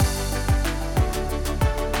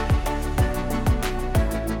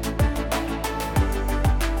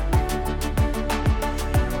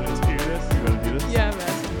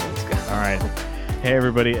Hey,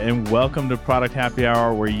 everybody, and welcome to Product Happy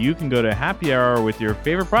Hour, where you can go to happy hour with your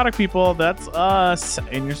favorite product people. That's us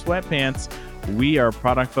in your sweatpants. We are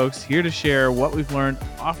product folks here to share what we've learned,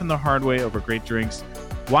 often the hard way, over great drinks.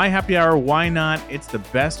 Why happy hour? Why not? It's the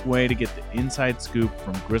best way to get the inside scoop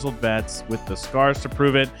from grizzled vets with the scars to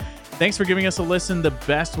prove it. Thanks for giving us a listen. The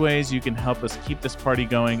best ways you can help us keep this party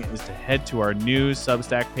going is to head to our new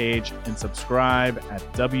Substack page and subscribe at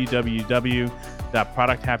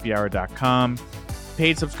www.producthappyhour.com.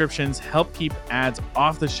 Paid subscriptions help keep ads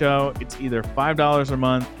off the show. It's either $5 a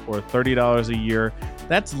month or $30 a year.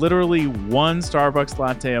 That's literally one Starbucks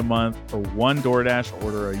latte a month or one DoorDash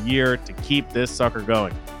order a year to keep this sucker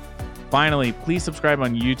going. Finally, please subscribe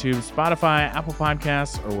on YouTube, Spotify, Apple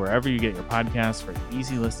Podcasts, or wherever you get your podcasts for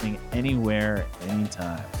easy listening anywhere,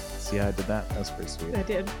 anytime. See how I did that? That was pretty sweet. I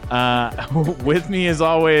did. With me, as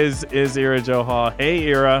always, is Ira Johal.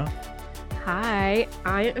 Hey, Ira. Hi,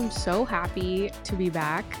 I am so happy to be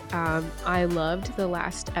back. I loved the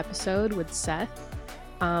last episode with Seth.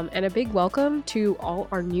 And a big welcome to all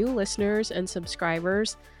our new listeners and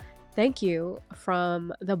subscribers. Thank you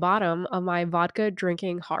from the bottom of my vodka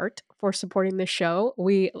drinking heart for supporting the show.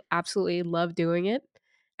 We absolutely love doing it.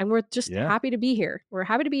 And we're just Yeah. happy to be here. We're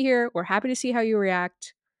happy to be here. We're happy to see how you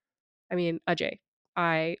react. I mean, Ajay,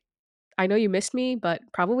 I know you missed me, but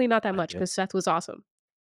probably not that I much did. because Seth was awesome.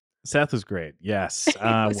 Seth was great. Yes. It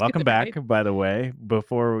was Welcome good, back, right? by the way.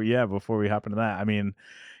 Before we hop into that, I mean,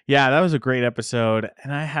 yeah, that was a great episode,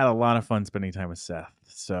 and I had a lot of fun spending time with Seth.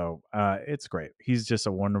 So it's great. He's just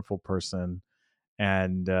a wonderful person,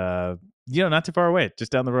 and not too far away,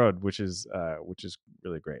 just down the road, which is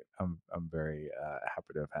really great. I'm very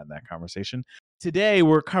happy to have had that conversation. Today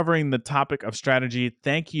we're covering the topic of strategy.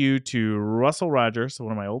 Thank you to Russell Rogers,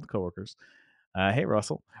 one of my old coworkers. Hey,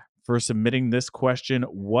 Russell, for submitting this question.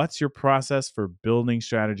 What's your process for building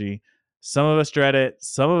strategy? Some of us dread it.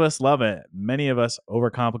 Some of us love it. Many of us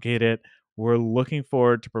overcomplicate it. We're looking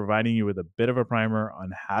forward to providing you with a bit of a primer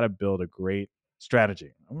on how to build a great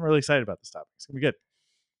strategy. I'm really excited about this topic. It's going to be good.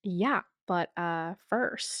 Yeah, but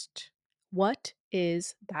first, what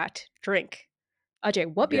is that drink? Ajay,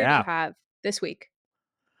 what beer do you Yeah, have this week?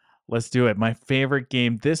 let's do it. My favorite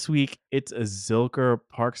game this week, it's a Zilker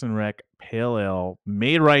Parks and Rec Pale Ale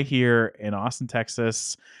made right here in Austin,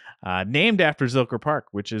 Texas, named after Zilker Park,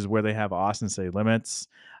 which is where they have Austin City Limits.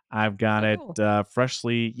 I've got it Oh,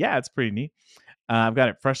 freshly. Yeah, it's pretty neat. I've got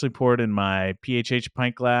it freshly poured in my PHH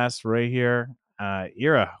pint glass right here.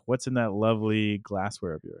 Ira, what's in that lovely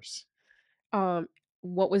glassware of yours? um,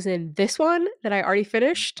 what was in this one that I already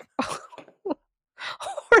finished?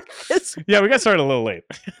 Or this Yeah, we got started a little late.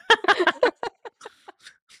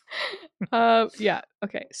 yeah,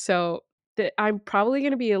 okay. So I'm probably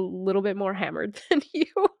gonna be a little bit more hammered than you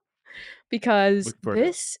because Looking forward to it.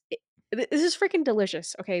 this is freaking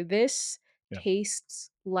delicious. Okay, this Yeah. tastes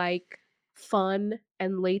like fun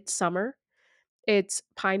and late summer. It's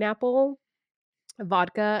pineapple,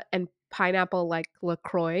 vodka, and pineapple like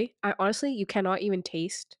LaCroix. Honestly, you cannot even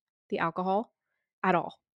taste the alcohol at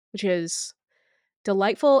all, which is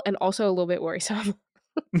delightful and also a little bit worrisome.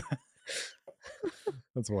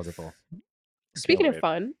 That's wonderful. Can't Speaking of wait.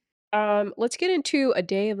 fun, let's get into a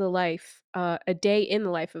day in the life of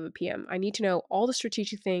a PM. I need to know all the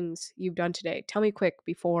strategic things you've done today. Tell me quick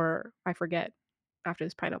before I forget after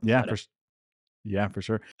this pineapple Yeah, soda. Yeah, for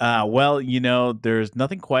sure. Well, there's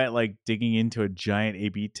nothing quite like digging into a giant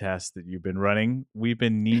A/B test that you've been running. We've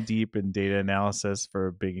been knee deep in data analysis for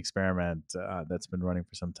a big experiment that's been running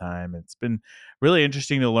for some time. It's been really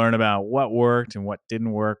interesting to learn about what worked and what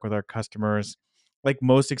didn't work with our customers. Like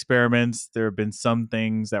most experiments, there have been some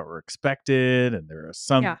things that were expected and there are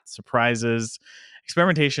some Yeah, surprises.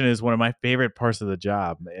 Experimentation is one of my favorite parts of the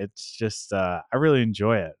job. It's just I really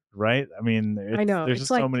enjoy it, right? I mean, I it's know. there's It's just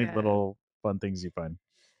so like many little fun things you find.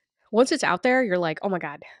 once it's out there, you're like, oh my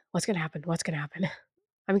God, what's going to happen? What's going to happen?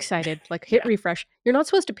 I'm excited. Like, hit Yeah, refresh. You're not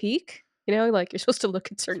supposed to peek, like you're supposed to look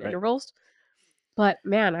at that's certain right. intervals. But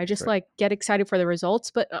man, I That's just right. like get excited for the results.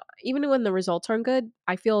 But even when the results aren't good,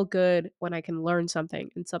 I feel good when I can learn something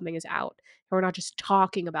and something is out. And we're not just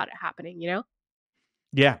talking about it happening?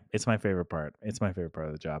 Yeah, it's my favorite part. It's my favorite part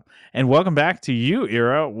of the job. And welcome back to you,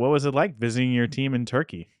 Ira. What was it like visiting your team in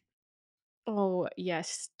Turkey? Oh,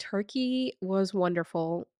 yes. Turkey was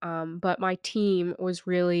wonderful. But my team was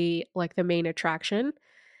really like the main attraction.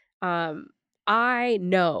 Um, I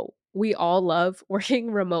know we all love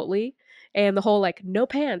working remotely, and the whole like no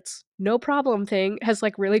pants, no problem thing has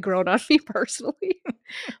like really grown on me personally.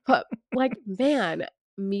 But like, man,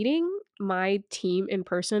 meeting my team in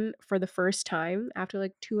person for the first time after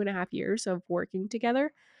like 2.5 years of working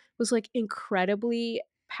together was like incredibly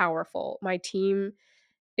powerful. My team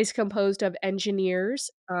is composed of engineers,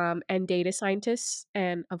 and data scientists,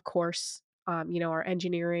 and of course, our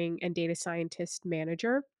engineering and data scientist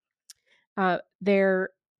manager. They're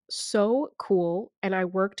so cool, and I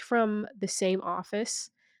worked from the same office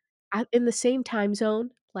in the same time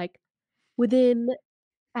zone, like, within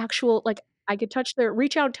actual like, I could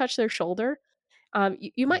reach out and touch their shoulder.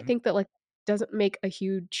 You might Mhm. think that, like, doesn't make a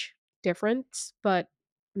huge difference, but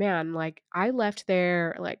man, like, I left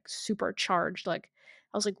there, like, supercharged, like,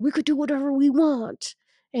 I was like, "We could do whatever we want,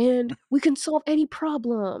 and we can solve any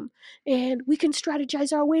problem, and we can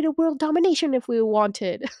strategize our way to world domination if we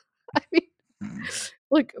wanted." I mean, Mhm.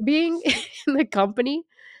 like, being in the company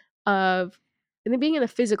of and then being in a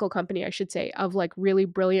physical company, I should say, of, like, really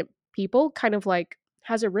brilliant people kind of, like,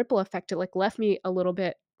 has a ripple effect. It, like, left me a little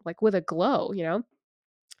bit, like, with a glow, you know?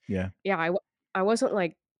 Yeah. Yeah, I wasn't,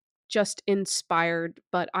 like, just inspired,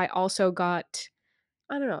 but I also got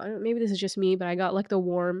I don't maybe this is just me, but I got, like, the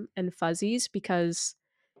warm and fuzzies because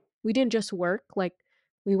we didn't just work, like,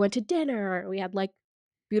 we went to dinner, we had, like,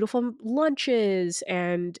 beautiful lunches,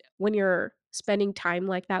 and when you're spending time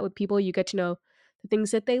like that with people, you get to know the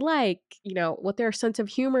things that they like, what their sense of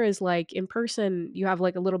humor is like in person, you have,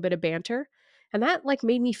 like, a little bit of banter, and that, like,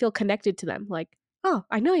 made me feel connected to them, like, "Oh,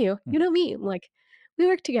 I know you, you Mhm. know me," like, we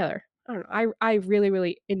work together. I don't know, I really,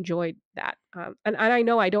 really enjoyed that, and I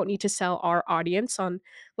know I don't need to sell our audience on,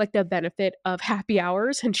 like, the benefit of happy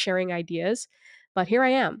hours and sharing ideas, but here I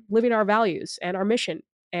am, living our values and our mission,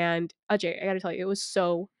 and Ajay, I gotta tell you, it was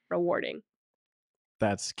so rewarding.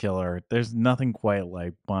 That's killer. There's nothing quite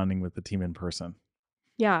like bonding with the team in person.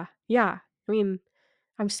 Yeah, yeah. I mean,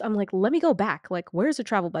 I'm like, "Let me go back, like, where's the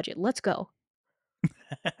travel budget? Let's go."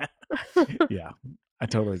 Yeah, I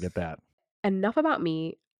totally get that. Enough about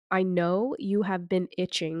me. I know you have been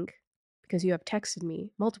itching, because you have texted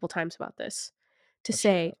me multiple times about this, to That's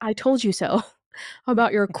true. say, "I told you so,"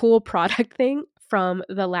 about your cool product thing from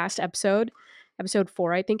the last episode, episode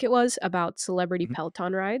 4, I think it was, about celebrity Mhm.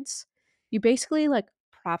 Peloton rides. You basically, like,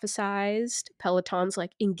 prophesized Peloton's,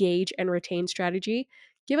 like, engage and retain strategy.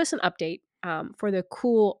 Give us an update, for the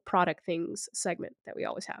cool product things segment that we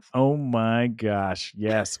always have. Oh my gosh.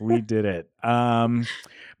 Yes, we did it.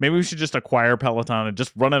 Maybe we should just acquire Peloton and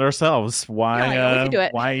just run it ourselves. Yeah, yeah, we could do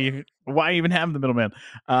it. Why even have the middleman?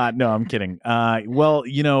 No, I'm kidding. Well,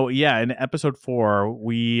 yeah, in episode 4,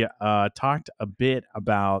 we talked a bit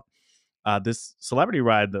about this celebrity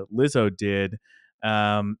ride that Lizzo did.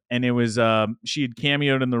 And it was she had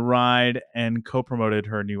cameoed in the ride and co-promoted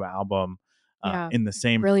her new album Yeah. in the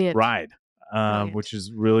same Brilliant, ride, brilliant. which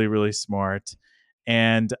is really really smart.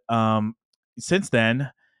 And since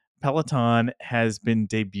then, Peloton has been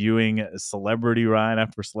debuting a celebrity ride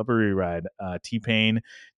after celebrity ride. T Pain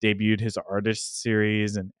debuted his artist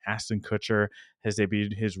series, and Ashton Kutcher has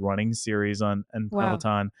debuted his running series on Wow.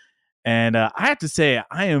 Peloton. And I have to say,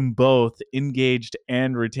 I am both engaged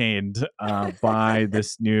and retained by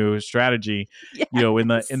this new strategy. Yes.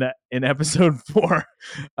 In episode 4,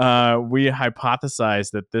 we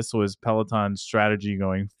hypothesized that this was Peloton's strategy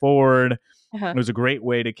going forward. Uh-huh. It was a great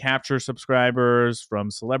way to capture subscribers from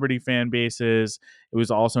celebrity fan bases. It was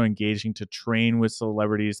also engaging to train with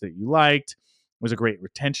celebrities that you liked. It was a great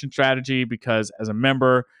retention strategy because, as a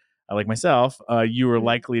member, like myself, you are Mhm.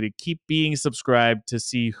 likely to keep being subscribed to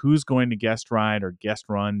see who's going to guest ride or guest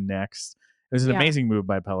run next. It was an Yeah. amazing move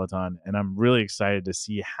by Peloton, and I'm really excited to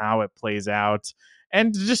see how it plays out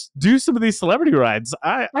and to just do some of these celebrity rides.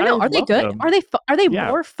 I I know, I are they love good? them. Are they Yeah,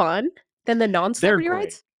 more fun than the they're non-celebrity great.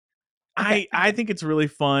 rides? Okay, I okay. think it's really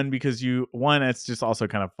fun because it's just also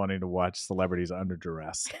kind of funny to watch celebrities under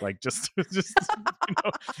duress, like just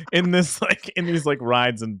in these like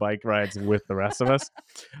rides and bike rides with the rest of us.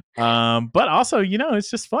 But also,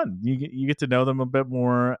 it's just fun. You get to know them a bit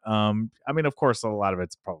more. I mean, of course, a lot of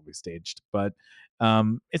it's probably staged, but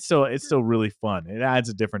it's still really fun. It adds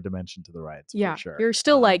a different dimension to the rides for Yeah, sure. you're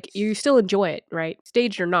still like you still enjoy it, right?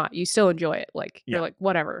 Staged or not, you still enjoy it, like, you're Yeah, like,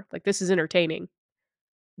 "Whatever, like, this is entertaining."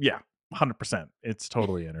 yeah, 100%. It's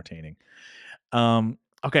totally entertaining.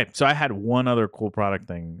 Okay, so I had one other cool product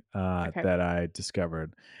thing Okay. that I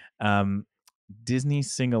discovered. Um, Disney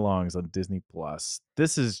sing-alongs on Disney Plus.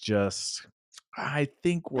 This is just, I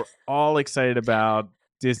think we're all excited about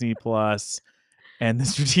Disney Plus and the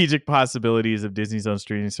strategic possibilities of Disney's own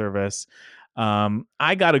streaming service.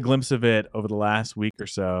 I got a glimpse of it over the last week or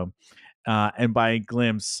so. And by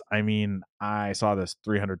glimpse, I mean I saw this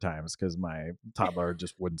 300 times because my toddler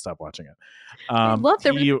just wouldn't stop watching it. They love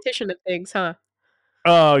the He repetition of things, huh?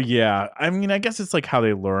 Oh, yeah. I mean, I guess it's like how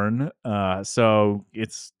they learn. So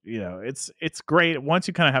it's, it's great. Once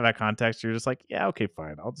you kind of have that context, you're just like, yeah, okay,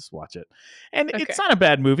 fine. I'll just watch it. And it's Okay. not a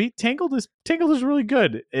bad movie. Tangled is really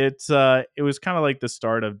good. It was kind of like the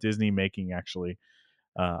start of Disney making actually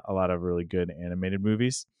a lot of really good animated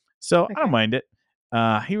movies. So I don't Okay. mind it.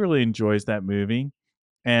 He really enjoys that movie.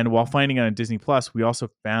 And while finding it on Disney Plus, we also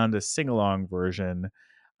found a sing along version,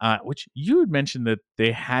 which you had mentioned that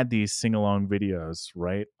they had these sing along videos,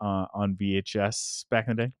 right? On VHS back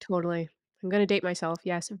in the day. Totally. I'm gonna date myself.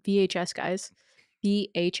 Yes, VHS, guys.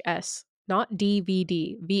 VHS, not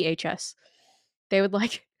DVD, VHS. They would,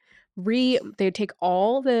 like, they would take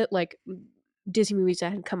all the, like, Disney movies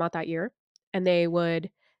that had come out that year, and they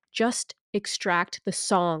would just extract the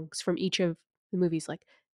songs from each of the movies, like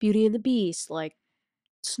Beauty and the Beast, like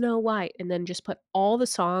Snow White, and then just put all the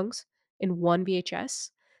songs in one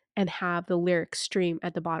VHS and have the lyrics stream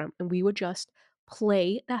at the bottom, and we would just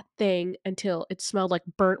play that thing until it smelled like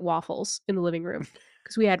burnt waffles in the living room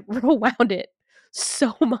because we had rewound it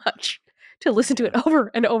so much to listen to it Yeah.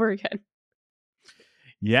 over and over again.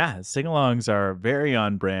 Yeah, sing-alongs are very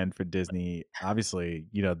on brand for Disney. Obviously,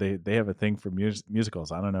 they have a thing for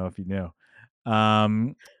musicals. I don't know if you knew.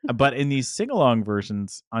 Um, but in these sing-along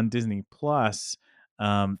versions on Disney Plus,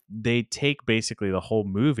 they take basically the whole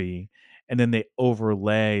movie and then they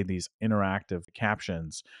overlay these interactive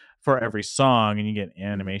captions for every song, and you get Mhm.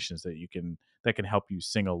 animations that can help you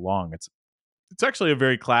sing along. It's actually a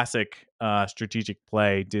very classic strategic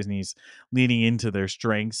play. Disney's leaning into their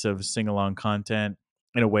strengths of sing along content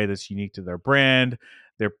in a way that's unique to their brand.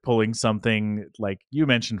 They're pulling something like you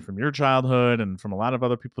mentioned from your childhood and from a lot of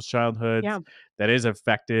other people's childhoods Yeah. that is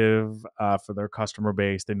effective for their customer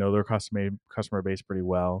base. They know their customer base pretty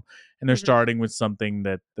well, and they're Mhm. starting with something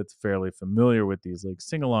that's fairly familiar with these like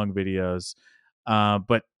sing along videos.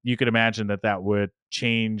 But you could imagine that would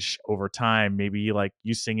change over time. Maybe like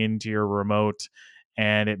you sing into your remote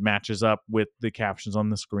and it matches up with the captions on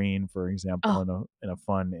the screen, for example, Oh, in a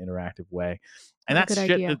fun, interactive way. And what a that's good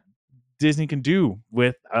shit idea. that Disney can do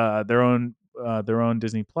with their own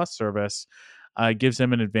Disney Plus service. Gives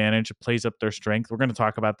them an advantage. It plays up their strength. We're going to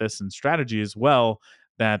talk about this in strategy as well.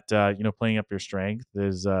 That playing up your strength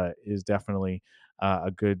is definitely a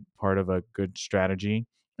good part of a good strategy,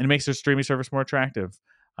 and it makes their streaming service more attractive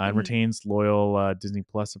and Mhm. retains loyal Disney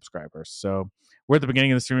Plus subscribers. So we're at the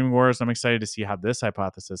beginning of the streaming wars. I'm excited to see how this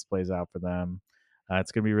hypothesis plays out for them.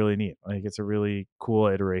 It's going to be really neat. I think it's a really cool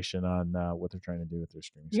iteration on what they're trying to do with their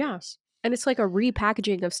streaming Yeah. service. And it's like a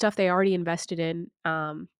repackaging of stuff they already invested in,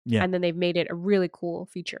 Yeah. and then they've made it a really cool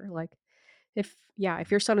feature. Like, if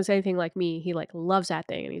your son is anything like me, he, like, loves that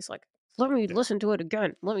thing, and he's like, "Let me Yeah. listen to it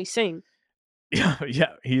again. Let me sing." Yeah,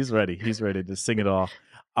 yeah, he's ready. He's ready to sing it all.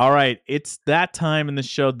 All right, it's that time in the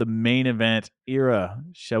show, the main event era.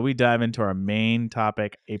 Shall we dive into our main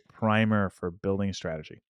topic, a primer for building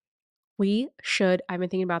strategy? We should. I've been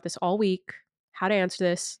thinking about this all week, how to answer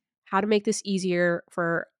this, how to make this easier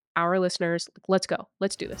for our listeners. Like, let's go.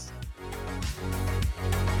 Let's do this.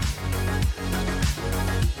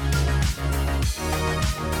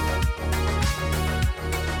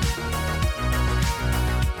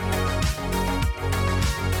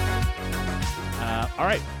 All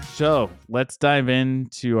right, so let's dive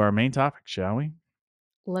into our main topic, shall we?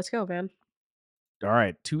 Let's go, man. All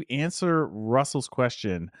right, to answer Russell's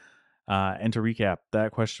question, and to recap,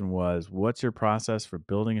 that question was, what's your process for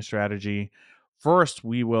building a strategy? First,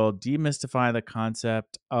 we will demystify the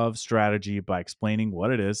concept of strategy by explaining what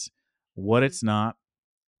it is, what Mhm. it's not,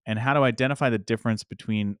 and how to identify the difference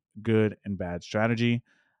between good and bad strategy.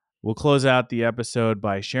 We'll close out the episode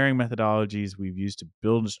by sharing methodologies we've used to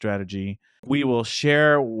build a strategy. We will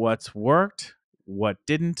share what's worked, what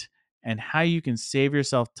didn't, and how you can save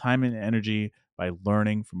yourself time and energy by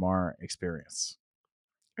learning from our experience.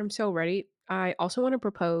 I'm so ready. I also want to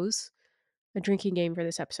propose a drinking game for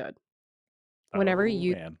this episode. Whenever Oh,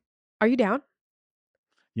 you man. Are you down?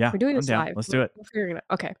 Yeah, We're doing I'm this down. live. Let's do We're it. we're figuring it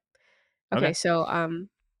out. Okay. Okay, Okay. so,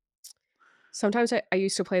 sometimes I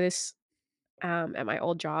used to play this, at my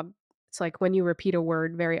old job. It's like when you repeat a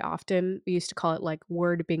word very often, we used to call it, like,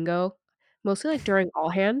 word bingo, mostly, like, during all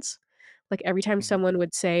hands. Like, every time Mhm. someone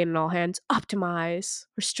would say in an all hands, "Optimize,"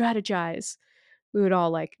 or "strategize," we would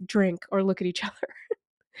all, like, drink or look at each other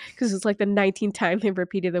because it's, like, the 19th time they've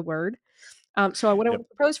repeated the word. So what I Yep. want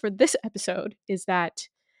to propose for this episode is that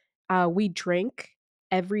we drink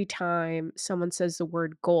every time someone says the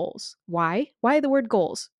word goals. Why? Why the word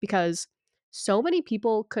goals? Because so many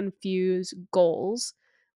people confuse goals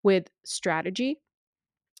with strategy.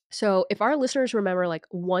 So if our listeners remember like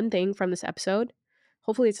one thing from this episode,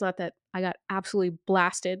 hopefully it's not that I got absolutely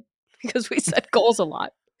blasted. because we set goals a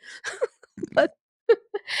lot. But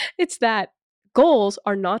it's that goals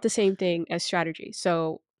are not the same thing as strategy.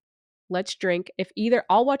 So let's drink. If either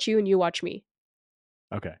I'll watch you and you watch me.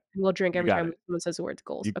 Okay. We'll drink You every got time it. someone says the words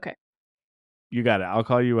goals. You Okay. you got it. I'll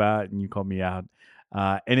call you out and you call me out.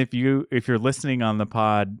 And if you're listening on the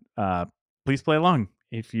pod, please play along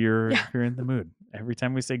Yeah. if you're in the mood. Every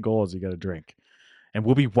time we say goals, you got to drink, and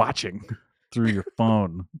we'll be watching through your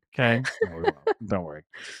phone. Okay? No, we won't. Don't worry.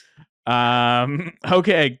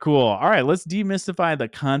 Okay, cool. All right, let's demystify the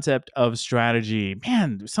concept of strategy.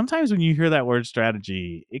 Man, sometimes when you hear that word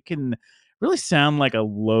strategy, it can really sound like a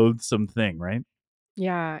loathsome thing, right?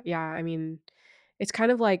 Yeah, yeah. I mean, it's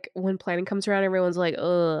kind of like when planning comes around, everyone's like,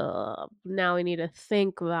 "Ugh, now we need to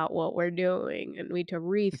think about what we're doing and we need to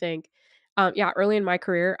rethink." Yeah, early in my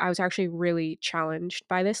career, I was actually really challenged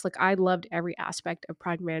by this. Like, I loved every aspect of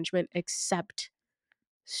project management except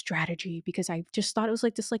strategy because I just thought it was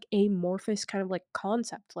like this like amorphous kind of like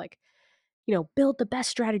concept. Like, build the best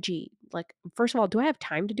strategy. Like, first of all, do I have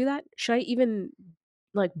time to do that? Should I even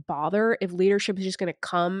like bother if leadership is just going to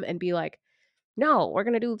come and be like, "No, we're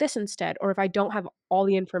gonna do this instead," or if I don't have all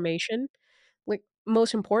the information, like,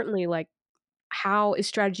 most importantly, like, how is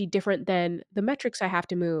strategy different than the metrics I have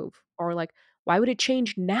to move? Or, like, why would it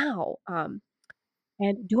change now? And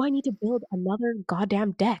do I need to build another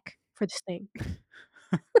goddamn deck for this thing?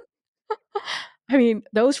 I mean,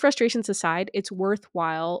 those frustrations aside, it's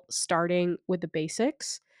worthwhile starting with the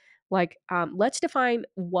basics. Like, let's define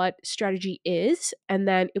what strategy is, and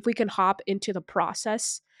then if we can hop into the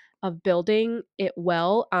process of building it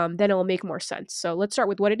well, then it'll make more sense. So let's start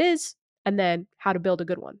with what it is, and then how to build a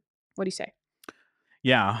good one. What do you say?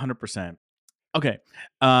 Yeah, 100%. Okay.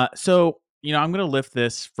 I'm going to lift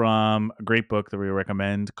this from a great book that we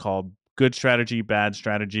recommend called Good Strategy, Bad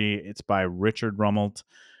Strategy. It's by Richard Rummelt.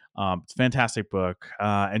 It's a fantastic book.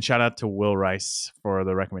 And shout out to Will Rice for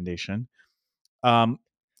the recommendation. Um,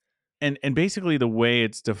 and basically, the way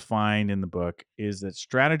it's defined in the book is that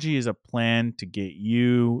strategy is a plan to get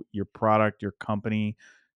you, your product, your company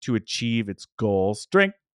to achieve its goals.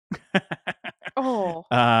 Drink. Oh,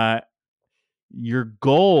 uh, your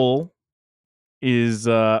goal is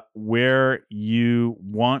where you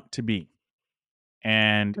want to be,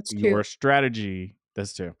 and that's your 2. strategy.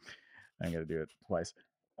 That's two. I got to do it twice.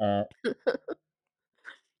 Uh,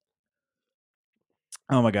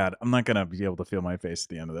 oh my god, I'm not gonna be able to feel my face at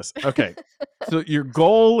the end of this. Okay, so your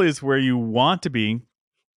goal is where you want to be,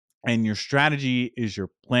 and your strategy is your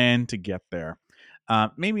plan to get there.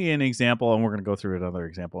 Maybe an example, and we're going to go through another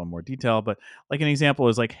example in more detail, but like an example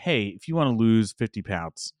is like, hey, if you want to lose 50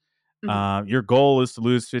 pounds, Mhm. your goal is to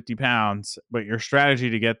lose 50 pounds, but your strategy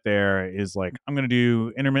to get there is like, I'm going to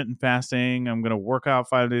do intermittent fasting, I'm going to work out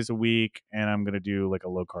 5 days a week, and I'm going to do like a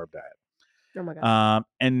low carb diet. Oh my god.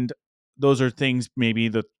 And those are things maybe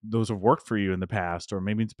that those have worked for you in the past, or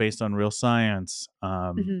maybe it's based on real science.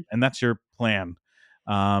 Mhm. And that's your plan.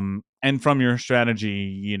 And from your strategy,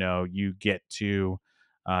 you get to,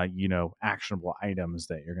 actionable items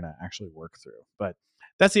that you're going to actually work through. But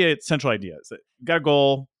that's the central idea is that you got a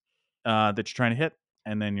goal that you're trying to hit,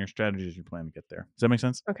 and then your strategy is your plan to get there. Does that make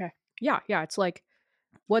sense? Okay. Yeah, yeah, it's like,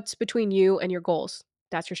 what's between you and your goals?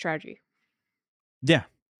 That's your strategy. Yeah,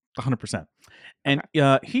 100%. And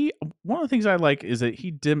Okay. he one of the things I like is that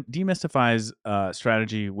he demystifies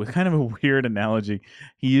strategy with kind of a weird analogy.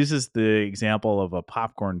 He uses the example of a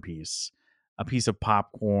popcorn piece. A piece of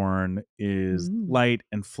popcorn is Mm. light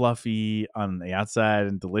and fluffy on the outside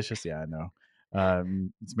and delicious. Yeah, I know.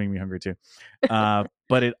 It's making me hungry too.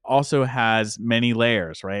 But it also has many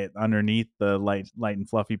layers, right? Underneath the light and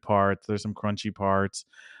fluffy parts, there's some crunchy parts.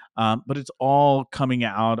 But it's all coming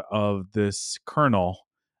out of this kernel.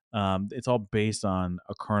 It's all based on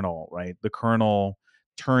a kernel, right? The kernel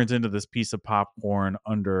turns into this piece of popcorn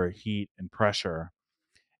under heat and pressure.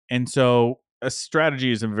 And so a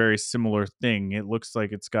strategy is a very similar thing. It looks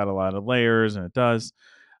like it's got a lot of layers, and it does,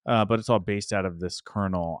 but it's all based out of this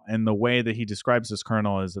kernel. And the way that he describes this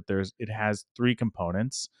kernel is that it has three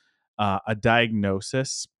components: a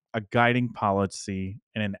diagnosis, a guiding policy,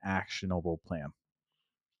 and an actionable plan.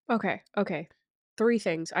 Okay, okay. 3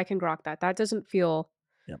 things, I can grok that. That doesn't feel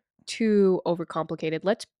Yep. too overcomplicated.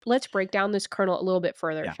 Let's break down this kernel a little bit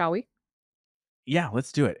further, Yeah. shall we? Yeah,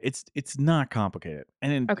 let's do it. It's not complicated.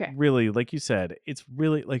 And then Okay. really, like you said, it's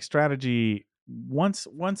really like strategy once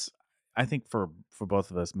I think for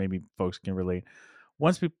both of us, maybe folks can relate.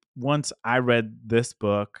 Once I read this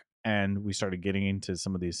book and we started getting into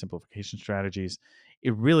some of these simplification strategies,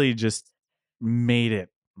 it really just made it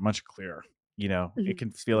much clearer. It Mhm,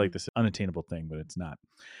 can feel like mhm. this unattainable thing, but it's not.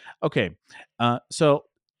 Okay. So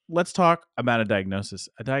let's talk about a diagnosis.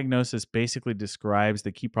 A diagnosis basically describes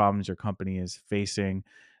the key problems your company is facing.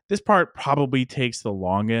 This part probably takes the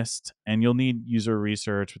longest, and you'll need user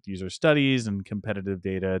research with user studies and competitive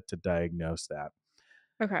data to diagnose that.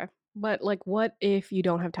 Okay. But, like, what if you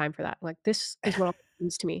don't have time for that? Like, this is what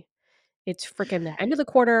happens to me. It's freaking the end of the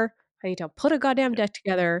quarter, I need to put a goddamn deck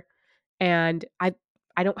together, and I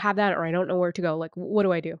don't have that or I don't know where to go. Like, what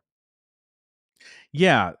do I do?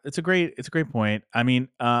 Yeah, it's a great point. I mean,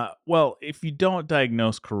 well, if you don't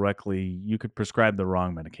diagnose correctly, you could prescribe the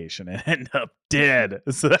wrong medication and end up dead.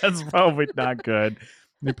 So that's probably not good.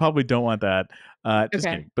 You probably don't want that. Just Okay.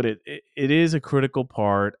 kidding. But it is a critical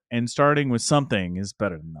part, and starting with something is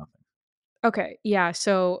better than nothing. Okay, yeah,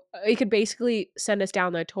 so, it could basically send us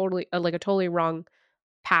down the totally like, a totally wrong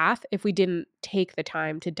path if we didn't take the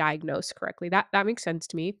time to diagnose correctly. That makes sense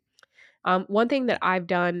to me. One thing that I've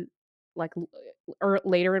done, like, or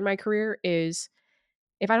later in my career is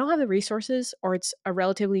if I don't have the resources or it's a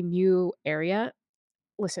relatively new area,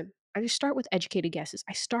 listen, I just start with educated guesses.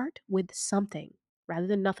 I start with something rather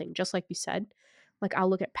than nothing, just like you said. Like, I'll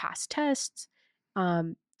look at past tests.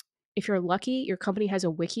 Um, if you're lucky, your company has a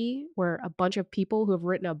wiki where a bunch of people who have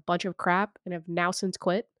written a bunch of crap and have now since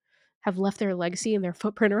quit have left their legacy and their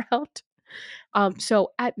footprint around.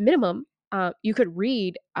 So at minimum, you could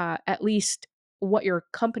read at least what your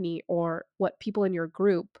company or what people in your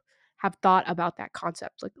group have thought about that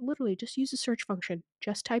concept. Like literally, just use a search function.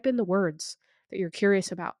 Just type in the words that you're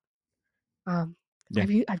curious about. Um, Yeah,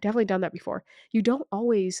 I've definitely done that before. You don't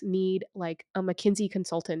always need like a McKinsey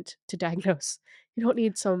consultant to diagnose. You don't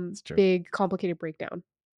need some it's true. big complicated breakdown.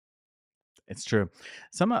 It's true.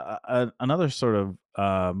 Another sort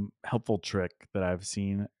of helpful trick that I've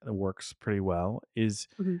seen that works pretty well is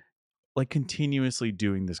Mhm, like continuously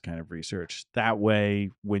doing this kind of research. That way,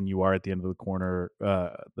 when you are at the end of the corner,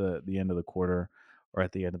 the end of the quarter, or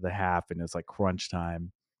at the end of the half, and it's like crunch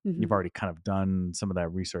time, you've mhm. already kind of done some of that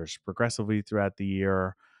research progressively throughout the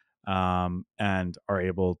year, and are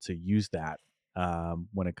able to use that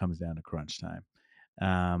when it comes down to crunch time.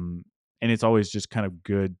 Um, and it's always just kind of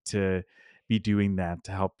good to be doing that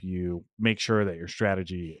to help you make sure that your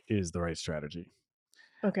strategy is the right strategy.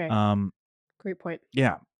 Okay, Um, great point.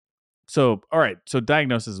 yeah, so, all right. So,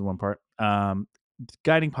 diagnosis is one part.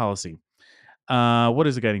 Guiding policy. What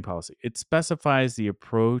is a guiding policy? It specifies the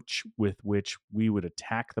approach with which we would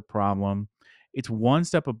attack the problem. It's one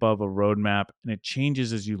step above a roadmap, and it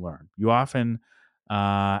changes as you learn. You often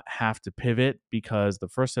have to pivot because the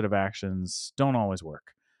first set of actions don't always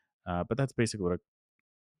work. But that's basically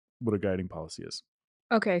what a guiding policy is.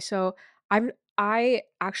 Okay, so I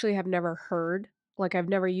actually have never heard, like I've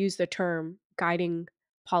never used the term guiding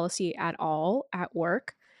policy at all at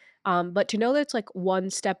work. But to know that it's like one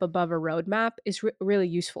step above a roadmap is really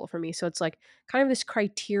useful for me. So it's like kind of this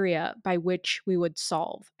criteria by which we would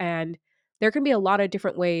solve. And there can be a lot of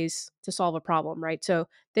different ways to solve a problem, right? So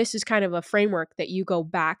this is kind of a framework that you go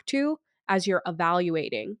back to as you're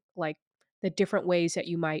evaluating like the different ways that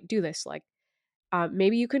you might do this. Like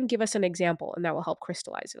maybe you can give us an example, and that will help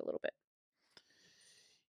crystallize it a little bit.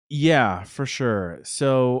 Yeah, for sure.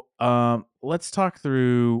 So, let's talk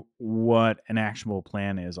through what an actionable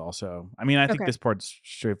plan is also. I mean, I think Okay. this part's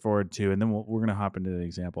straightforward too, and then we're going to hop into the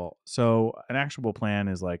example. So, an actionable plan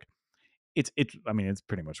is like, I mean, it's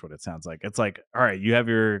pretty much what it sounds like. It's like, all right, you have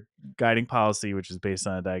your guiding policy, which is based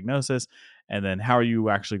on a diagnosis, and then how are you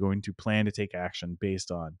actually going to plan to take action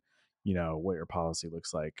based on, what your policy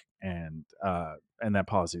looks like, and that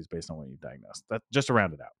policy is based on what you diagnosed. That just to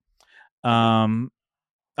round it out. Okay.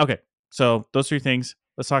 Okay, so those three things.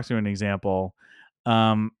 Let's talk through an example.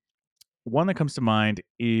 Um, One that comes to mind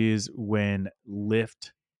is when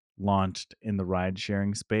Lyft launched in the ride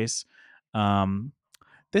sharing space. Um,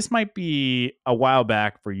 this might be a while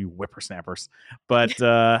back for you whippersnappers, but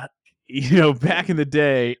back in the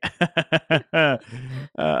day,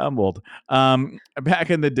 I'm old. Back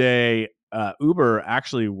in the day, Uber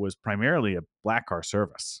actually was primarily a black car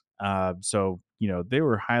service. So they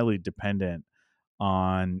were highly dependent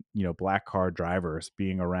on black car drivers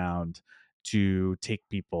being around to take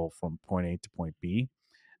people from point A to point B.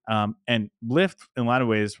 And Lyft, in a lot of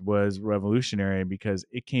ways, was revolutionary because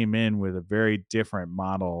it came in with a very different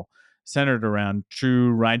model centered around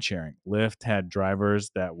true ride sharing. Lyft had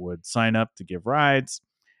drivers that would sign up to give rides,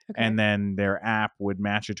 Okay. and then their app would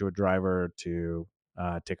match it to a driver to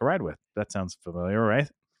take a ride with. That sounds familiar, right?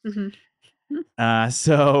 Mhm. Mm.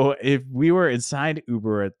 So if we were inside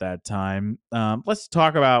Uber at that time, let's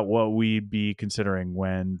talk about what we'd be considering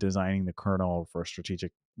when designing the kernel for a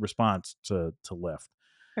strategic response to Lyft.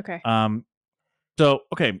 Okay. Um,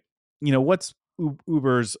 okay, what's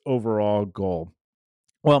Uber's overall goal?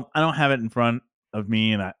 Well, I don't have it in front of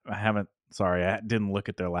me, and I haven't. Sorry, I didn't look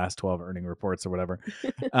at their last 12 earning reports or whatever.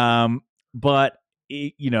 Um, but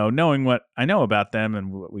knowing what I know about them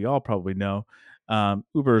and what we all probably know,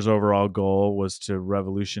 Uber's overall goal was to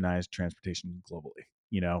revolutionize transportation globally.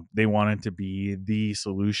 They wanted to be the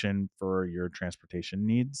solution for your transportation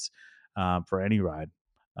needs, for any ride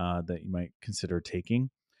that you might consider taking.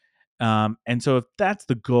 And so, if that's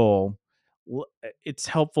the goal, it's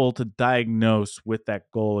helpful to diagnose with that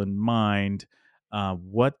goal in mind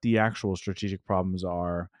what the actual strategic problems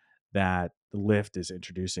are that Lyft is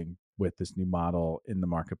introducing with this new model in the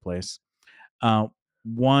marketplace. Uh,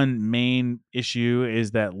 One main issue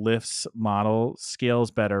is that Lyft's model scales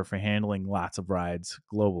better for handling lots of rides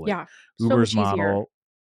globally. Yeah, so Uber's much easier. model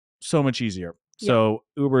so much easier. Yeah. So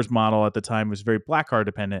Uber's model at the time was very black car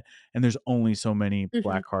dependent, and there's only so many Mhm.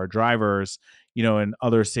 black car drivers. In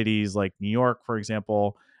other cities like New York, for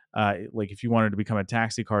example, like if you wanted to become a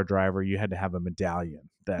taxi car driver, you had to have a medallion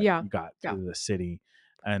that Yeah. you got Yeah. through the city,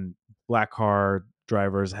 and black car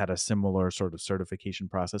drivers had a similar sort of certification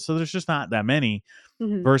process. So there's just not that many.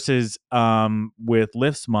 Mhm. Versus with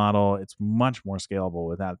Lyft's model, it's much more scalable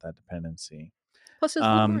without that dependency. Plus, it's a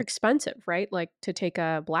little more Um, expensive, right? Like, to take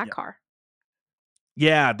a black yeah. car.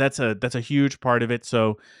 Yeah, that's a huge part of it.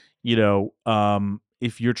 So,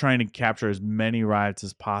 if you're trying to capture as many rides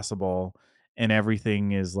as possible and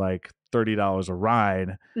everything is like $30 a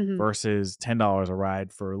ride Mhm. versus $10 a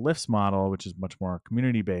ride for Lyft's model, which is much more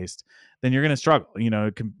community based, then you're going to struggle.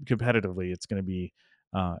 Competitively, it's going to be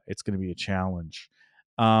a challenge.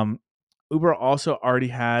 Um, Uber also already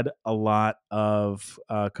had a lot of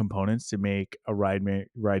components to make a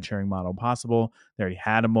ride sharing model possible. They already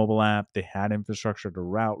had a mobile app. They had infrastructure to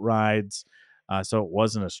route rides, so it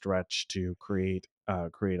wasn't a stretch to create a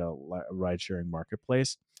ride sharing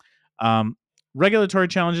marketplace. Um, Regulatory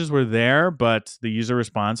challenges were there, but the user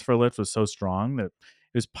response for Lyft was so strong that it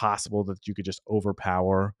was possible that you could just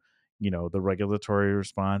overpower, the regulatory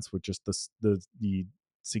response with just the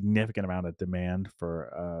significant amount of demand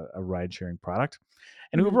for a ride sharing product.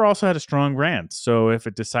 And Mhm. Uber also had a strong brand. So if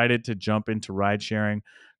it decided to jump into ride sharing,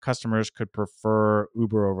 customers could prefer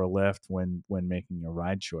Uber over Lyft when making a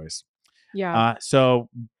ride choice. Yeah. So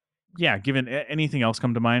yeah, given anything else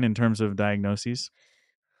come to mind in terms of diagnoses?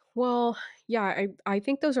 Well, yeah, I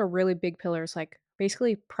think those are really big pillars, like,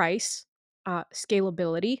 basically price,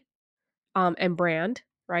 scalability, and brand,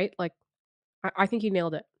 right? Like, I think you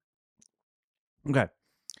nailed it. Okay,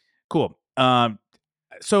 cool.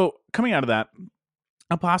 So coming out of that,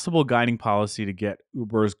 a possible guiding policy to get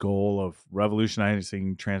Uber's goal of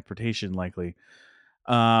revolutionizing transportation likely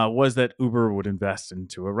was that Uber would invest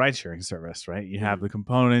into a ride sharing service, right? You have Mhm. the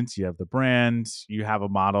components, you have the brand, you have a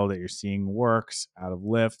model that you're seeing works out of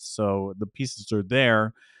Lyft. So the pieces are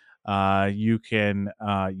there. You can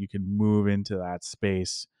move into that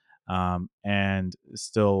space and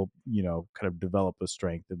still kind of develop a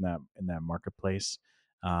strength in that marketplace,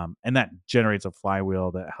 and that generates a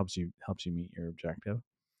flywheel that helps you meet your objective.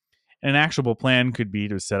 An actionable plan could be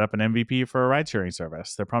to set up an MVP for a ride sharing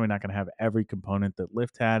service. They're probably not going to have every component that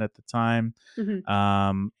Lyft had at the time.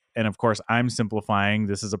 Mhm. And of course, I'm simplifying.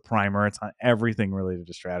 This is a primer, it's not everything related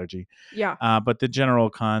to strategy. Yeah. But the general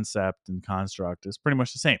concept and construct is pretty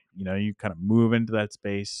much the same. You kind of move into that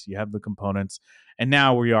space, you have the components, and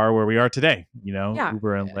now we are where we are today. Yeah.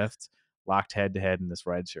 Uber and Lyft locked head to head in this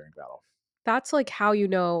ride sharing battle. That's, like, how you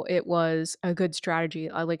know it was a good strategy.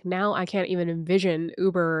 Like, now I can't even envision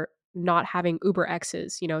Uber not having Uber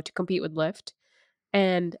X's, to compete with Lyft,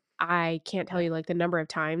 and I can't tell you, like, the number of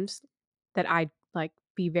times that I'm,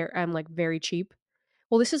 like, very cheap.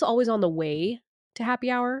 Well, this is always on the way to happy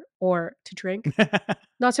hour or to drink,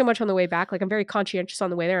 not so much on the way back. Like, I'm very conscientious on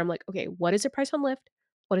the way there. I'm like, "Okay, what is the price on Lyft?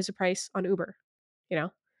 What is the price on Uber?" You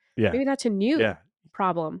know? Yeah. Maybe that's a new Yeah.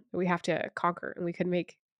 problem that we have to conquer and we could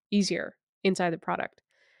make easier inside the product.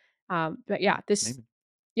 But Yeah. yeah, this Maybe.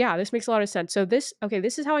 yeah, this makes a lot of sense. So this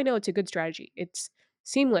is how I know it's a good strategy. It's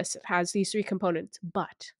seamless. It has these 3 components,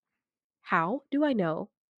 but how do I know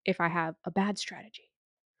if I have a bad strategy?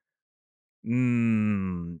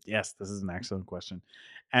 Yes, this is an excellent question,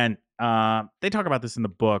 and they talk about this in the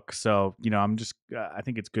book. So I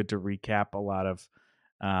think it's good to recap a lot of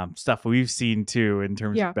stuff we've seen too in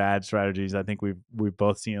terms of Yeah. bad strategies. I think we've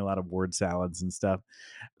both seen a lot of word salads and stuff.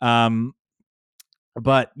 Um,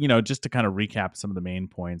 but just to kind of recap some of the main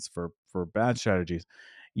points for bad strategies,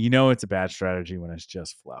 it's a bad strategy when it's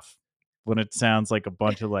just fluff. When it sounds like a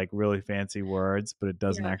bunch of like really fancy words, but it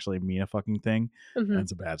doesn't Yeah. actually mean a fucking thing, Mhm.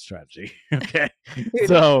 that's a bad strategy. Okay. Dude,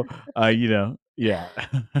 So yeah.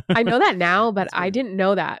 I know that now, but That's I what it is. didn't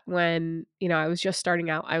know that when, I was just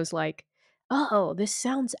starting out. I was like, "Oh, this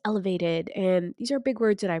sounds elevated, and these are big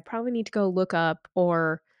words that I probably need to go look up,"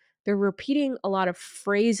 or they're repeating a lot of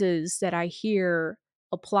phrases that I hear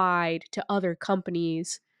applied to other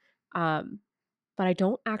companies, um, but I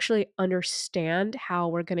don't actually understand how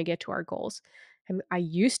we're gonna get to our goals. And I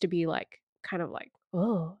used to be like, kind of like,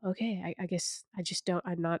 "Oh, okay, I guess I just don't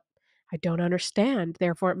I don't understand,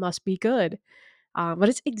 therefore it must be good." But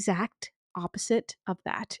it's exact opposite of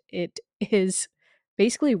that. It is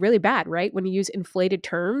basically really bad, right? When you use inflated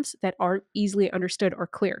terms that aren't easily understood or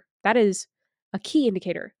clear. That is a key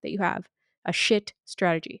indicator that you have a shit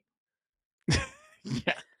strategy.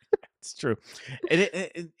 Yeah, it's true. And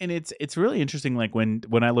it's really interesting, like,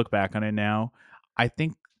 when I look back on it now, I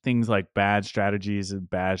think things like bad strategies and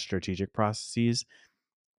bad strategic processes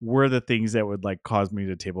were the things that would, like, cause me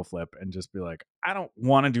to table flip and just be like, "I don't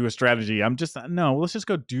wanna do a strategy. I'm just no, let's just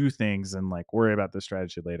go do things and, like, worry about the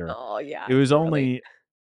strategy later." Oh, yeah, It was totally. only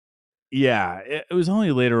Yeah, it was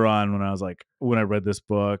only later on when I was like when I read this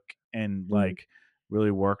book and, Mhm, like,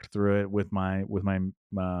 really worked through it with my,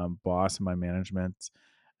 boss and my management,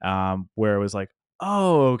 where it was like,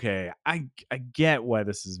 "Oh, okay, I get why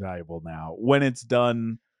this is valuable now." When it's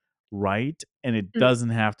done right, and it mm, doesn't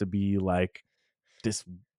have to be like this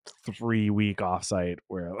 3-week offsite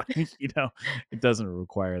where, like, it doesn't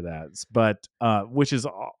require that. But, which is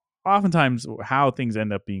oftentimes how things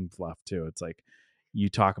end up being fluff too. It's like you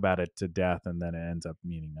talk about it to death and then it ends up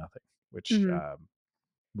meaning nothing, mhm.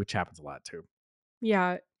 which happens a lot too.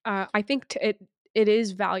 Yeah, I think it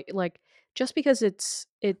is value like, just because it's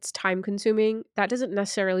time consuming, that doesn't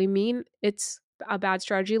necessarily mean it's a bad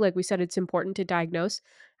strategy. Like we said, it's important to diagnose,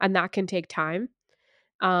 and that can take time.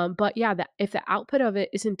 But yeah, that if the output of it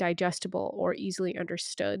isn't digestible or easily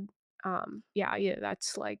understood, yeah,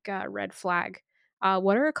 that's like a red flag.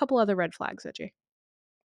 What are a couple other red flags, AJ?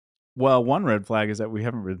 Well, one red flag is that we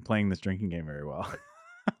haven't been playing this drinking game very well.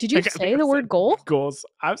 Did you Like, I think say the word goal?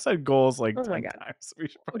 I've said goals like Oh my 10 god. times. We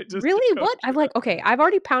should probably just Really? go What? I'm through like, it. okay, I've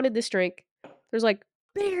already pounded this drink. There's like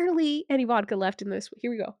barely any vodka left in this.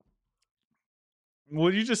 Here we go.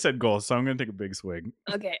 Well, you just said goals, so I'm gonna take a big swig.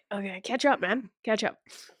 Okay, okay, catch up, man. Catch up.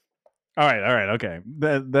 All right, okay.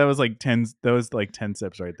 That was like 10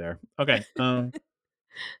 sips right there. Okay. All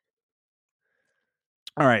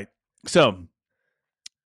right. So,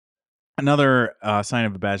 another sign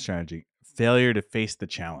of a bad strategy, failure to face the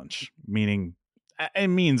challenge, meaning it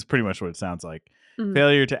means pretty much what it sounds like. Mhm.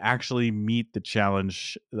 Failure to actually meet the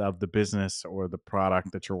challenge of the business or the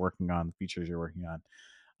product that you're working on, the features you're working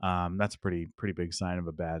on. That's a pretty big sign of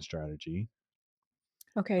a bad strategy.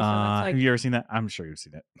 Okay, so that's Have like you ever seen that? I'm sure you've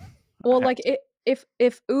seen it. I well, have like, too.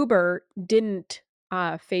 if Uber didn't,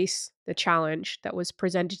 face the challenge that was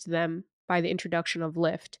presented to them by the introduction of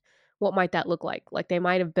Lyft, what might that look like? Like, they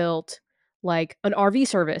might have built, like, an RV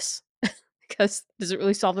service because does it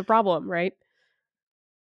really solve the problem, right?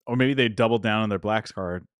 Or maybe they doubled down on their black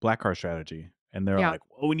car strategy, and they're Yeah, like,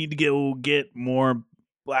 "Well, we need to get more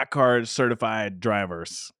black card certified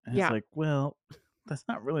drivers." And it's yeah, like, well, that's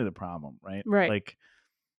not really the problem, right? right. Like,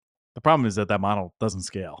 the problem is that that model doesn't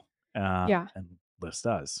scale, Yeah, and Lyft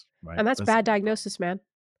does, right? and that's That's the bad real problem. diagnosis, man.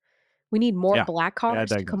 We need more Yeah, black bad cars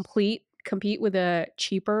to diagnosis. compete with a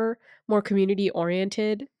cheaper, more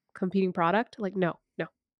community-oriented competing product? Like, no, no,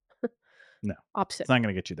 No, it's opposite. not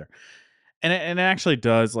gonna get you there. And it actually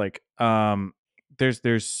does, like,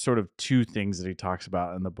 there's sort of 2 things that he talks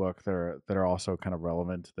about in the book that are also kind of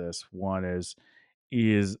relevant to this. One is,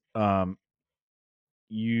 you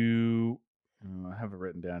I have it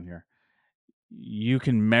written down here. You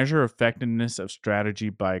can measure effectiveness of strategy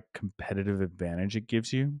by competitive advantage it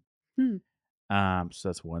gives you. Hmm, So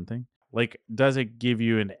that's one thing. Like, does it give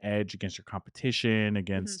you an edge against your competition, mhm.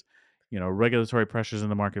 against, regulatory pressures in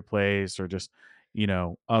the marketplace, or just,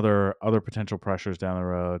 other potential pressures down the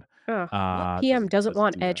road? Ugh, what PM doesn't Does it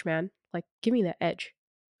want do that? edge, man? Like, give me the edge.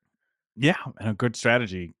 Yeah, and a good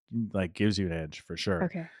strategy, like, gives you an edge for sure.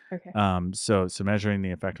 Okay, okay. So measuring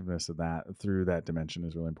the effectiveness of that through that dimension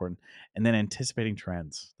is really important. And then anticipating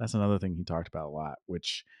trends. That's another thing he talked about a lot,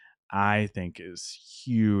 which I think is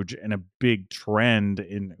huge. And a big trend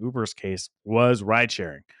in Uber's case was ride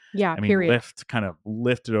sharing. Yeah, I mean, period. Lyft kind of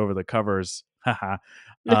lifted over the covers haha,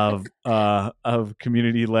 of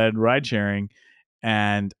community led ride sharing.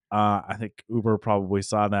 And I think Uber probably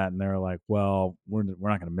saw that and they're like, well, we're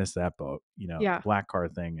not going to miss that boat. The Yeah, black car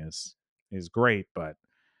thing is great, but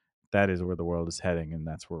that is where the world is heading, and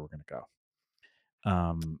that's where we're going to go.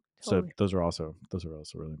 So totally. those are also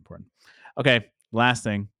really important. Okay, last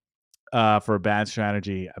thing, for a bad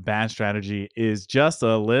strategy is just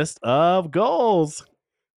a list of goals.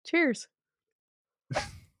 Cheers.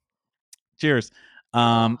 Cheers.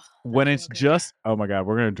 Oh, When that's it's real good. just oh my god,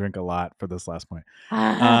 we're gonna drink a lot for this last point.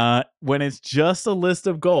 Ah, When it's just a list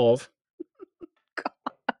of goals, God.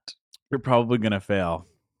 you're probably gonna fail.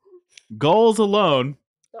 Goals alone,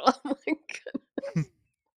 Oh my goodness.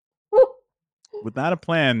 without a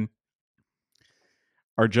plan,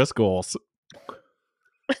 are just goals.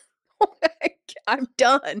 Oh my g I'm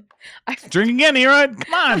done. I've Drink again, Erod.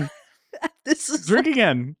 Come on, this is drink like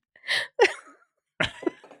again.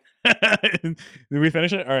 Did we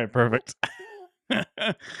finish it? All right, perfect.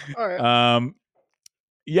 alright. um,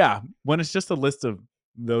 yeah, when it's just a list of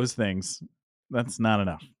those things, that's not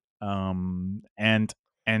enough. And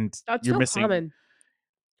That's you're so missing common.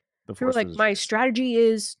 the People are forest for like, the "My trees. strategy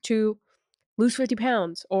is to lose 50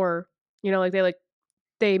 pounds," or,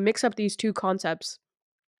 they mix up these 2 concepts.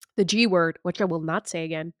 The G word, which I will not say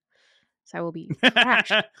again, so I will be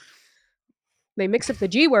thrashed. They mix up the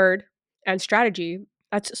G word and strategy.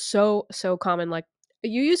 That's so, so common, like,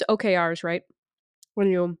 you use OKRs, right? When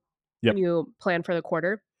you Yep. plan for the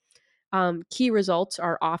quarter. Key results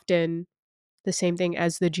are often the same thing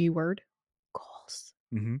as the G word. Goals.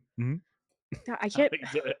 Mm-hmm. Mm-hmm. I Oh, can't you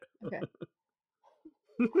did okay. it.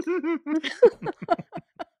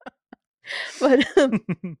 But,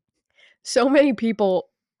 so many people,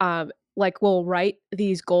 will write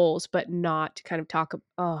these goals, but not kind of talk ab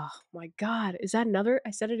oh my god, is that another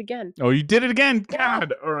I said it again. Oh, you did it again.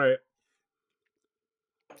 God. All right.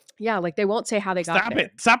 Yeah, like, they won't say how they got Stop it.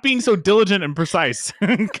 there. Stop being so diligent and precise.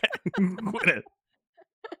 Quit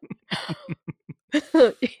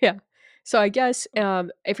it. Yeah. So I guess,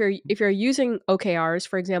 if you're using OKRs,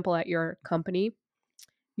 for example, at your company,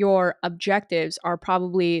 your objectives are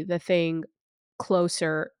probably the thing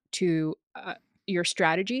closer to, your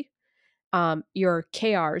strategy. Your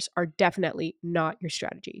KRs are definitely not your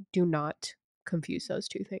strategy. Do not confuse those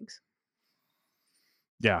 2 things.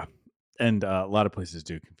 Yeah. And a lot of places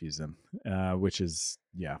do confuse them, which is,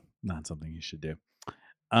 yeah, not something you should do.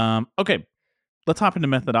 Okay. Let's hop into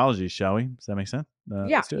methodology, shall we? Does that make sense? Yeah,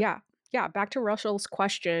 Let's do it. yeah, yeah, back to Russell's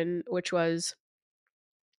question, which was,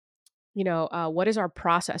 what is our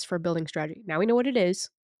process for building strategy? Now we know what it is.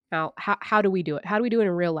 Now, how do we do it? How do we do it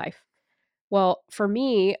in real life? Well, for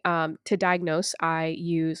me, to diagnose, I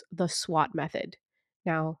use the SWOT method.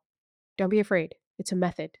 Now, don't be afraid. It's a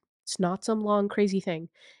method. It's not some long, crazy thing.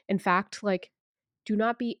 In fact, do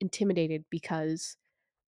not be intimidated because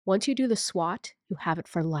once you do the SWOT, you have it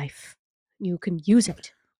for life. You can use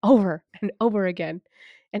it over and over again,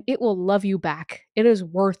 and it will love you back. It is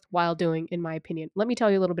worthwhile doing, in my opinion. Let me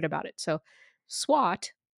tell you a little bit about it. So,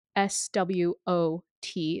 SWOT, SWOT,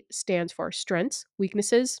 stands for strengths,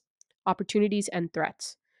 weaknesses, opportunities, and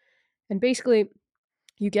threats. And basically,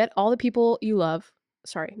 you get all the people you love,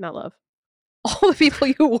 sorry, not love, all the people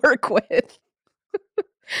you work with,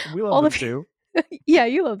 We love all the them pe too. yeah,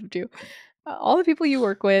 you love them too. All the people you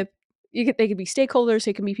work with, they could be stakeholders,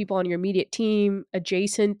 they can be people on your immediate team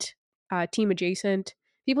adjacent,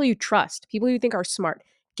 people you trust, people you think are smart.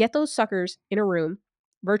 Get those suckers in a room,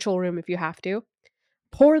 virtual room if you have to,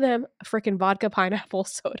 pour them a frickin' vodka pineapple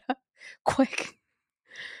soda quick,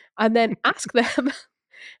 and then ask them,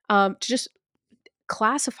 to just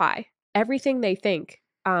classify everything they think,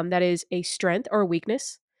 that is a strength or a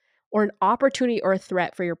weakness, or an opportunity or a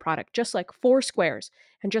threat for your product, just like 4 squares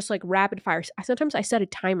and just like rapid fire. Sometimes I set a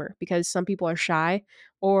timer because some people are shy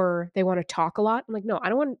or they wanna talk a lot. I'm like, "No, I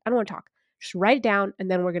don't wanna talk. Just write it down and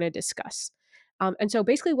then we're gonna discuss." And so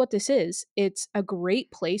basically what this is, it's a great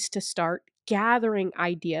place to start gathering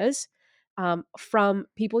ideas, from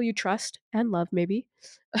people you trust and love maybe,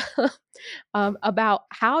 about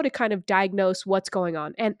how to kind of diagnose what's going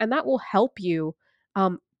on, and that will help you,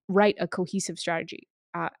 um, write a cohesive strategy.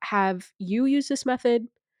 Have you used this method?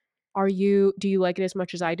 Do you like it as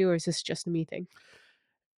much as I do, or is this just a me thing?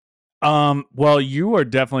 Well, you are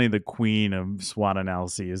definitely the queen of SWOT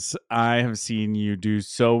analyses. I have seen you do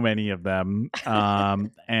so many of them.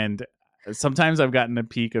 And sometimes I've gotten a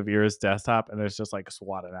peek of Ira's desktop and there's just like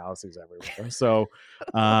SWOT analyses everywhere. So,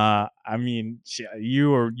 I mean,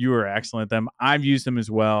 you are excellent at them. I've used them as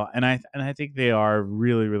well, and I think they are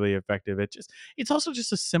really really effective. It's also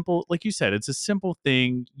just a simple, like you said, it's a simple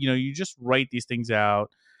thing. You just write these things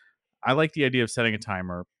out. I like the idea of setting a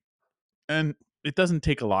timer, and it doesn't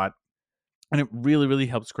take a lot, and it really really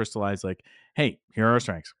helps crystallize, like, hey, here are our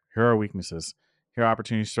strengths, here are our weaknesses, here are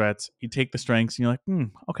opportunities, threats. You take the strengths and you're like,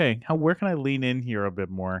 okay, where can I lean in here a bit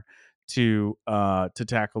more to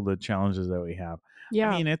tackle the challenges that we have. I Yeah.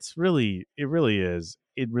 mean, it really is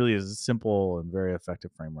a simple and very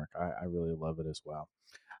effective framework. I really love it as well.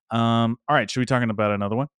 All right, should we talking about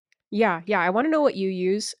another one? Yeah, yeah, I wanna know what you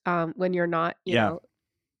use, when you're not, Yeah.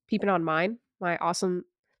 peeping on mine. my awesome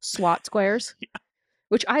SWOT squares,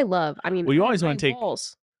 which I love. I mean, Well, you always my want to take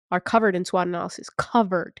walls are covered in SWOT analysis,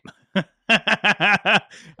 covered.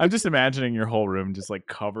 I'm just imagining your whole room just like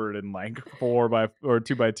covered in like 2 by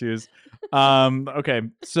 2s. Okay.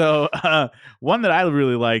 So one that I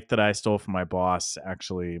really like that I stole from my boss,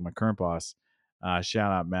 actually, my current boss,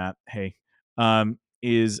 shout out Matt. Hey,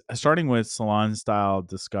 is starting with salon style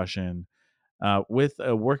discussion with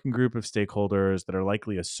a working group of stakeholders that are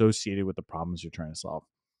likely associated with the problems you're trying to solve.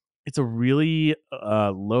 It's a really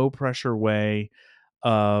low pressure way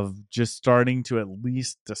of just starting to at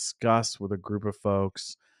least discuss with a group of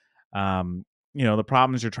folks, um, the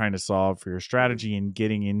problems you're trying to solve for your Mhm. strategy and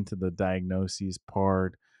getting into the diagnoses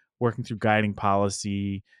part, working through guiding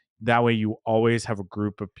policy. That way, you always have a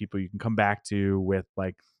group of people you can come back to with,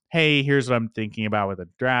 like, hey, here's what I'm thinking about with a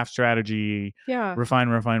draft strategy, Yeah, refine,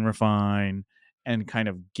 refine, refine, and kind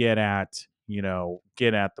of get at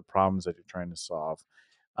the problems that you're trying to solve.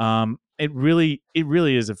 It really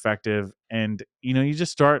is effective, and you can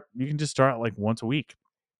just start like once a week,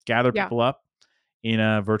 gather yeah. people up in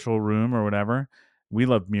a virtual room or whatever. We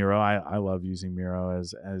love Miro. I love using Miro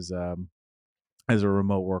as a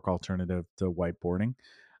remote work alternative to whiteboarding.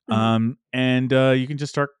 Mhm. And You can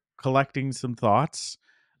just start collecting some thoughts,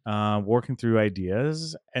 working through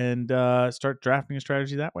ideas, and start drafting a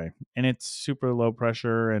strategy that way. And it's super low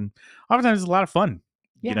pressure, and oftentimes it's a lot of fun.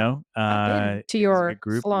 Yeah. I've been to It's a your good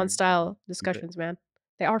group. salon style You get it. discussions, man.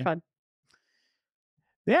 They are Yeah. fun.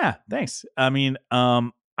 Yeah, thanks. I mean,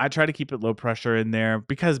 I try to keep it low pressure in there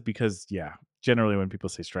because yeah, generally when people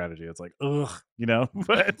say strategy, it's like, ugh,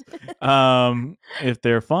 But if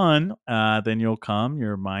they're fun, then you'll come,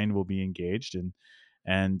 your mind will be engaged,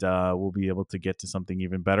 and we'll be able to get to something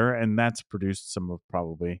even better. And that's produced some of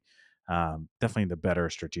probably definitely the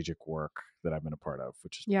better strategic work that I've been a part of,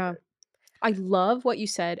 which has been Yeah. great. I love what you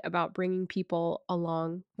said about bringing people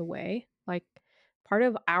along the way. Like, part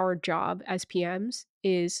of our job as PMs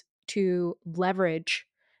is to leverage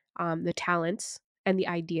the talents and the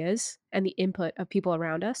ideas and the input of people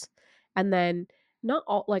around us. And then, not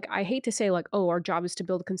all, like, I hate to say, like, oh, our job is to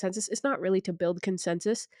build consensus. It's not really to build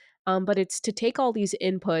consensus, but it's to take all these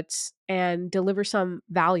inputs and deliver some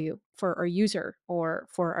value for our user or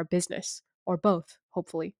for our business or both,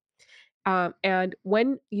 hopefully. And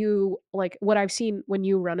when you like what I've seen when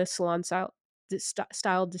you run a salon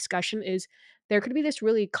style discussion is there could be this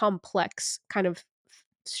really complex kind of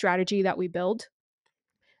strategy that we build.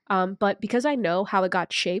 But because I know how it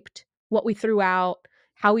got shaped, what we threw out,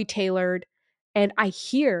 how we tailored, and I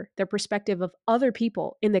hear the perspective of other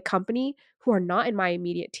people in the company who are not in my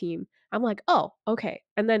immediate team, I'm like, oh, okay.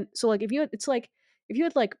 And then so like it's like if you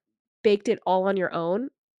had like baked it all on your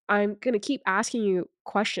own, I'm gonna keep asking you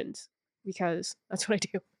questions because that's what I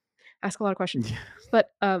do. Ask a lot of questions. Yeah.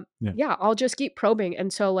 But, Yeah. yeah, I'll just keep probing,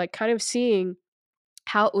 and so, like, kind of seeing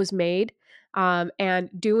how it was made, and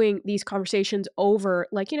doing these conversations over,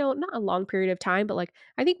 like, not a long period of time, but, like,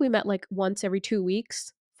 I think we met, like, once every 2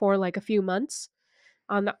 weeks for, like, a few months.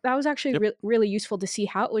 That was actually Yep. really useful to see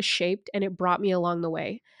how it was shaped, and it brought me along the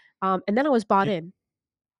way. And then I was bought Yeah.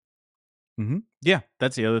 in. Yeah.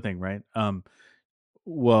 That's the other thing, right?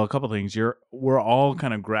 Well, a couple things. We're all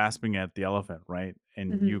kind of grasping at the elephant, right?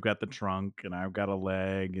 And Mhm. you got the trunk, and I've got a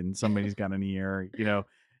leg, and somebody's got an ear. It's a And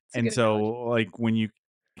good analogy. so, like, when you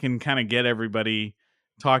can kind of get everybody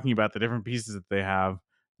talking about the different pieces that they have,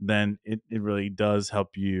 then it really does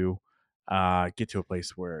help you get to a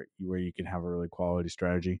place where you can have a really quality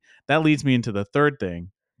strategy. That leads me into the third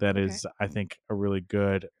thing that Okay. is, I think, a really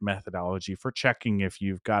good methodology for checking if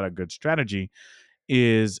you've got a good strategy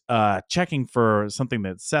is checking for something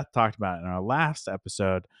that Seth talked about in our last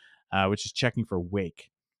episode, which is checking for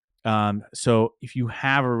wake. So if you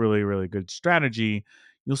have a really, really good strategy,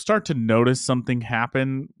 you'll start to notice something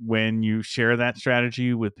happen when you share that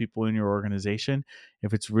strategy with people in your organization.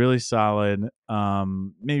 If it's really solid,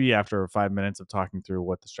 maybe after 5 minutes of talking through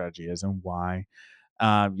what the strategy is and why,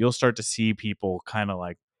 you'll start to see people kind of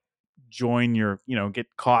like join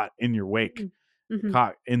get caught in your wake, Mhm. Mhm.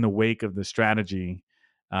 caught in the wake of the strategy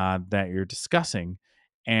that you're discussing,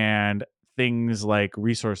 and things like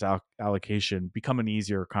resource allocation become an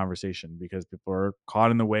easier conversation because people are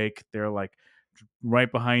caught in the wake. They're like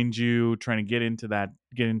right behind you, trying to get into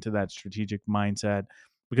that strategic mindset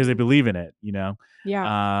because they Mhm. believe in it.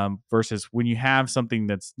 Yeah. Versus when you have something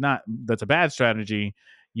that's a bad strategy,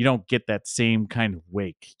 you don't get that same kind of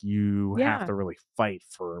wake. You have Yeah. to really fight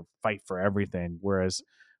for everything. Whereas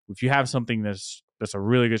if you have something that's a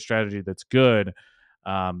really good strategy that's good,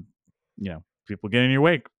 people get in your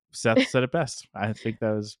wake. Seth said it best. I think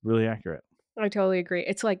that was really accurate. I totally agree.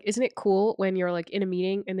 It's like, isn't it cool when you're, like, in a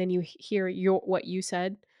meeting and then you hear what you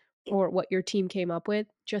said or what your team came up with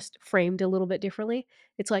just framed a little bit differently?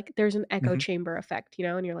 It's like there's an echo Hmm. chamber effect,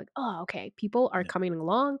 and you're like, "Oh, okay, people are Yeah. coming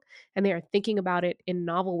along and they are thinking about it in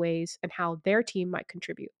novel ways and how their team might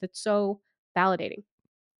contribute." That's so validating.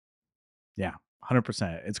 Yeah,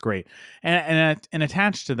 100%. It's great. And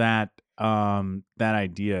attached to that, that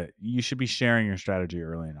idea, you should be sharing your strategy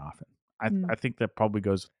early and often. Mm. I think that probably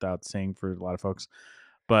goes without saying for a lot of folks,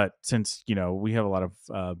 but since, we have a lot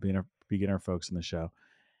of beginner folks in the show,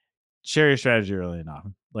 share your strategy early and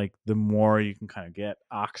often. Like, the more you can kind of get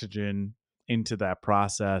oxygen into that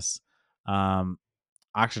process, um,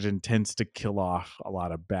 oxygen tends to kill off a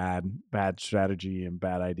lot of bad strategy and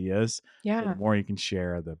bad ideas. So the Yeah. more you can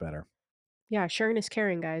share, the better. Yeah, sharing is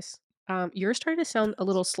caring, guys. You're starting to sound a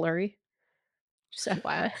little slurry, just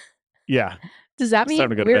FYI. Yeah, Does that it's mean time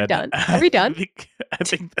to go to we're bed. done? Are we done? I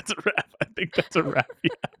think that's a wrap. I think that's a wrap. Yeah,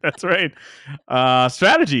 that's right.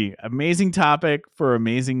 Strategy, amazing topic for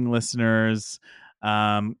amazing listeners.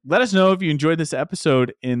 Let us know if you enjoyed this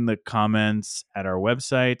episode in the comments at our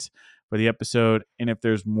website for the episode. And if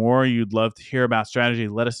there's more you'd love to hear about strategy,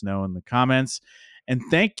 let us know in the comments. And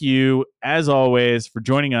thank you, as always, for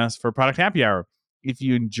joining us for Product Happy Hour. If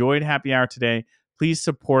you enjoyed Happy Hour today, please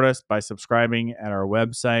support us by subscribing at our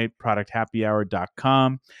website,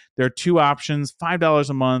 producthappyhour.com. There are two options, $5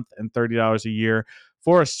 a month and $30 a year.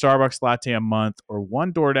 For a Starbucks latte a month or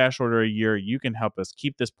one DoorDash order a year, you can help us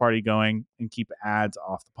keep this party going and keep ads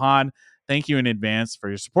off the pod. Thank you in advance for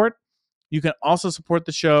your support. You can also support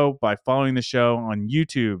the show by following the show on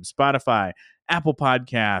YouTube, Spotify, Apple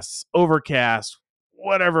Podcasts, Overcast,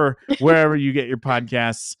 whatever, wherever you get your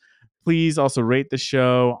podcasts. Please also rate the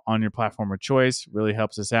show on your platform of choice. Really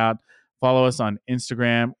helps us out. Follow us on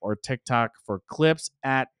Instagram or TikTok for clips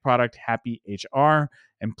at Product Happy HR.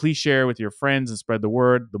 And please share with your friends and spread the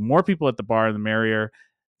word. The more people at the bar, the merrier.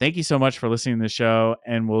 Thank you so much for listening to the show,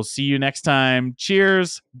 and we'll see you next time.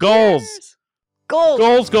 Cheers. Goals. Cheers. Goals.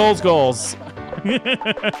 Goals, goals, goals.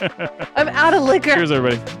 I'm out of liquor. Cheers,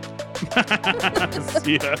 everybody.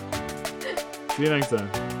 See ya. See you next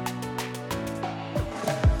time.